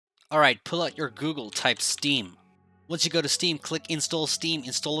Alright, pull out your Google, type Steam. Once you go to Steam, click Install Steam,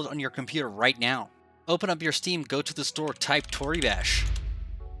 install it on your computer right now. Open up your Steam, go to the store, type Toribash.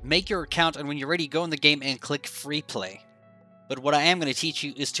 Make your account, and when you're ready, go in the game and click Free Play. But what I am going to teach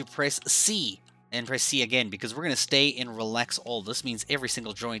you is to press C, and press C again, because we're going to stay in Relax All. This means every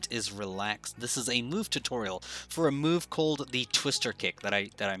single joint is relaxed. This is a move tutorial for a move called the Twister Kick that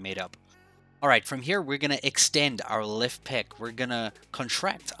I made up. Alright, from here we're going to extend our left pec. We're going to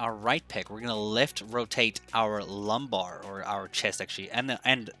contract our right pec. We're going to left rotate our lumbar, or our chest actually, and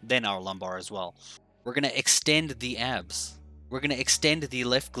then our lumbar as well. We're going to extend the abs. We're going to extend the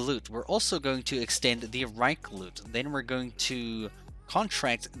left glute. We're also going to extend the right glute. Then we're going to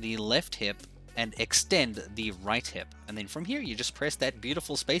contract the left hip and extend the right hip. And then from here you just press that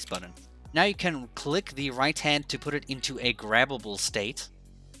beautiful space button. Now you can click the right hand to put it into a grabbable state.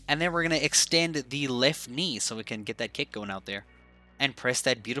 And then we're going to extend the left knee so we can get that kick going out there. And press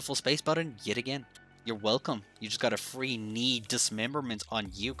that beautiful space button yet again. You're welcome. You just got a free knee dismemberment on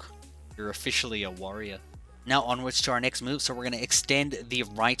Uke. You're officially a warrior. Now onwards to our next move. So we're going to extend the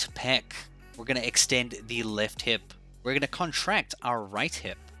right pec. We're going to extend the left hip. We're going to contract our right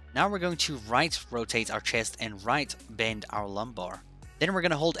hip. Now we're going to right rotate our chest and right bend our lumbar. Then we're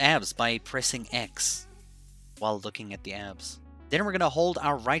going to hold abs by pressing X while looking at the abs. Then we're going to hold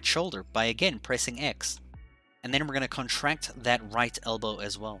our right shoulder by again pressing X. And then we're going to contract that right elbow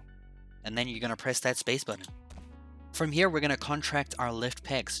as well. And then you're going to press that space button. From here we're going to contract our left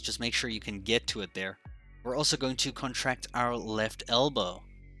pecs. Just make sure you can get to it there. We're also going to contract our left elbow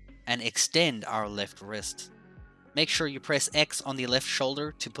and extend our left wrist. Make sure you press X on the left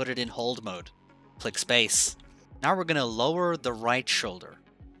shoulder to put it in hold mode. Click space. Now we're going to lower the right shoulder.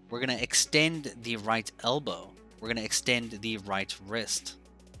 We're going to extend the right elbow. We're going to extend the right wrist.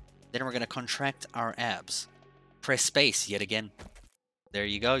 Then we're going to contract our abs. Press space yet again. There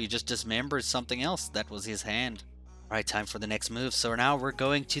you go. You just dismembered something else. That was his hand. Alright, time for the next move. So now we're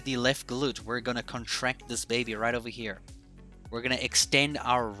going to the left glute. We're going to contract this baby right over here. We're going to extend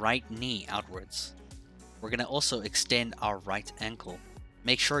our right knee outwards. We're going to also extend our right ankle.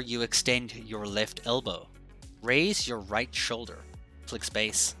 Make sure you extend your left elbow. Raise your right shoulder. Click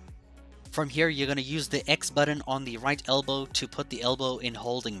space. From here, you're going to use the X button on the right elbow to put the elbow in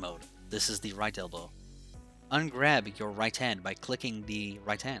holding mode. This is the right elbow. Ungrab your right hand by clicking the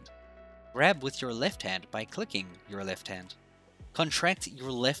right hand. Grab with your left hand by clicking your left hand. Contract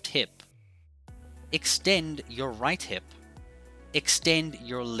your left hip. Extend your right hip. Extend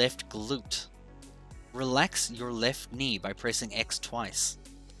your left glute. Relax your left knee by pressing X twice.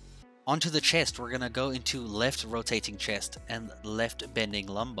 Onto the chest, we're going to go into left rotating chest and left bending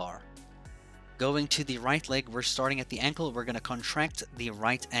lumbar. Going to the right leg, we're starting at the ankle. We're going to contract the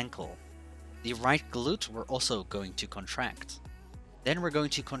right ankle. The right glute, we're also going to contract. Then we're going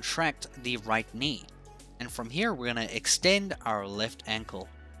to contract the right knee. And from here, we're going to extend our left ankle.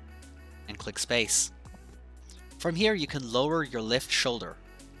 And click space. From here, you can lower your left shoulder.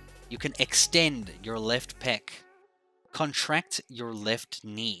 You can extend your left pec. Contract your left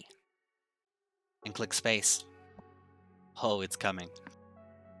knee. And click space. Oh, it's coming.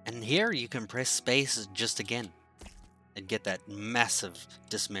 And here you can press space just again and get that massive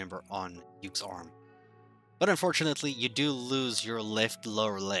dismember on Uke's arm. But unfortunately, you do lose your left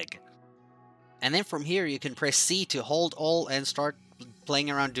lower leg. And then from here, you can press C to hold all and start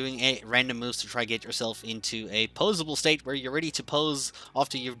playing around doing random moves to try to get yourself into a posable state where you're ready to pose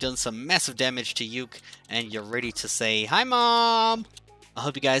after you've done some massive damage to Uke and you're ready to say, "Hi, Mom!" I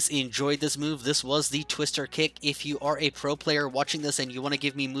hope you guys enjoyed this move. This was the Twister Kick. If you are a pro player watching this and you want to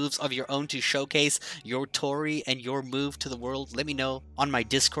give me moves of your own to showcase your Tori and your move to the world, let me know on my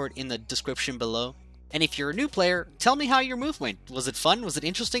Discord in the description below. And if you're a new player, tell me how your move went. Was it fun? Was it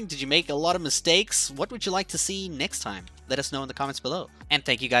interesting? Did you make a lot of mistakes? What would you like to see next time? Let us know in the comments below. And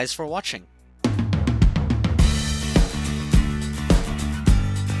thank you guys for watching.